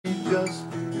just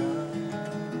begun.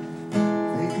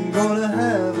 Think I'm gonna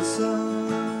have a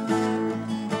son.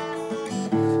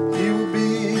 He will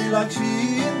be like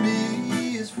she and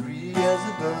me, as free as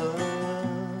a dove,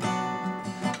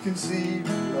 conceived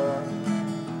in love.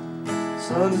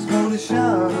 Sun is gonna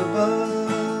shine above.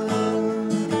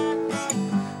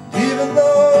 Even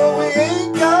though we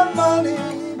ain't got money,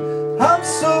 I'm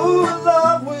so in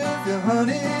love with you,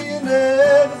 honey, and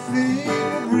everything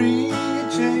will bring a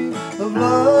change of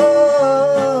love.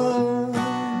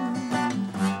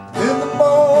 In the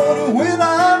morning when I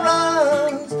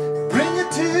rise, bring a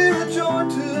tear of joy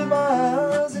to my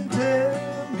eyes and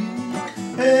tell me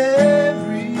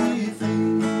everything's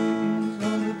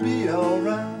gonna be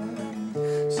alright.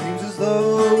 Seems as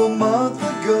though a month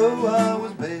ago I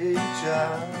was baby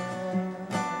child,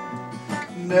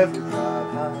 never got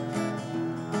high.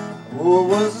 Oh, I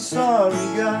was a sorry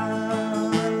guy.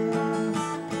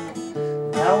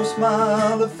 Now I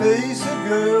smile to face a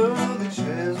girl that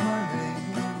shares my name.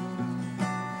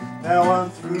 Now I'm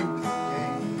through with the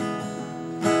game.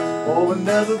 Oh, we'll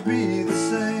never be the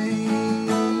same.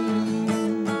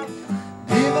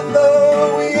 Even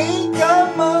though we ain't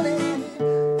got money,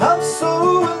 I'm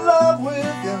so in love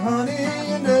with you, honey,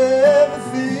 and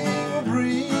everything will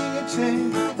bring a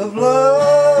change of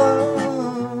love.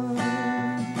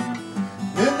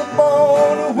 In the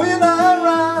morning when I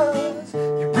rise,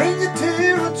 you bring a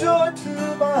tear of joy to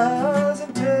my eyes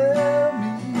and tell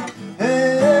me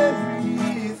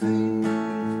everything's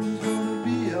gonna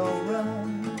be alright.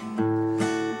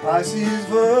 Pisces,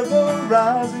 Virgo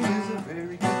rising is a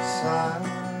very good sign,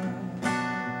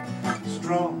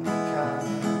 strong and kind,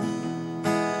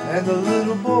 and the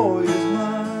little boy is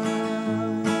mine.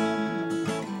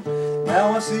 Now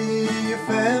I see a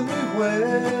family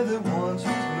where there once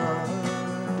was none.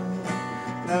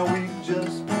 Now we've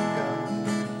just begun.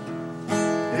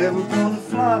 Yeah, we're gonna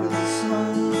fly to the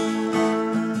sun.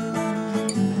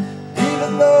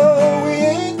 Even though we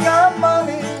ain't got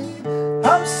money,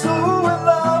 I'm so in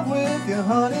love with you,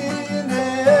 honey, and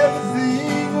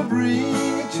everything will bring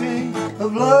a change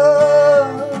of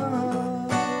love.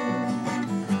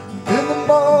 In the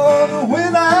morning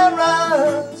when I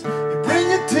rise, you bring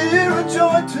a tear of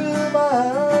joy to my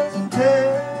eyes and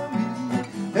tell me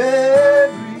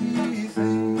everything's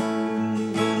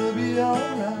gonna be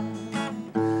alright.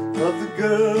 Love the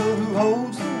girl who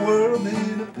holds the world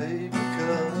in a paper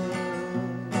cup.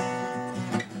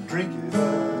 Drink it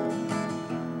up,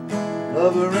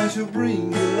 love her and she'll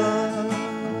bring you love.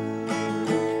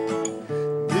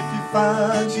 If you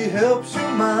find she helps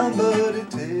your mind, buddy,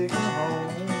 take her home.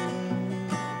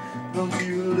 Don't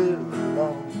you live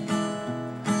alone,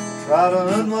 try to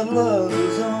earn what love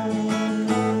is on.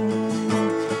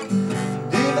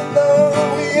 Even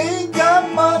though we ain't got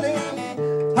money,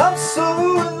 I'm so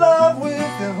in love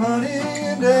with you, honey,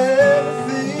 and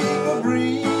everything will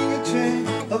bring a change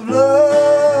of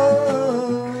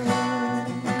love.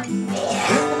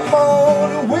 In the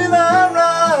morning when I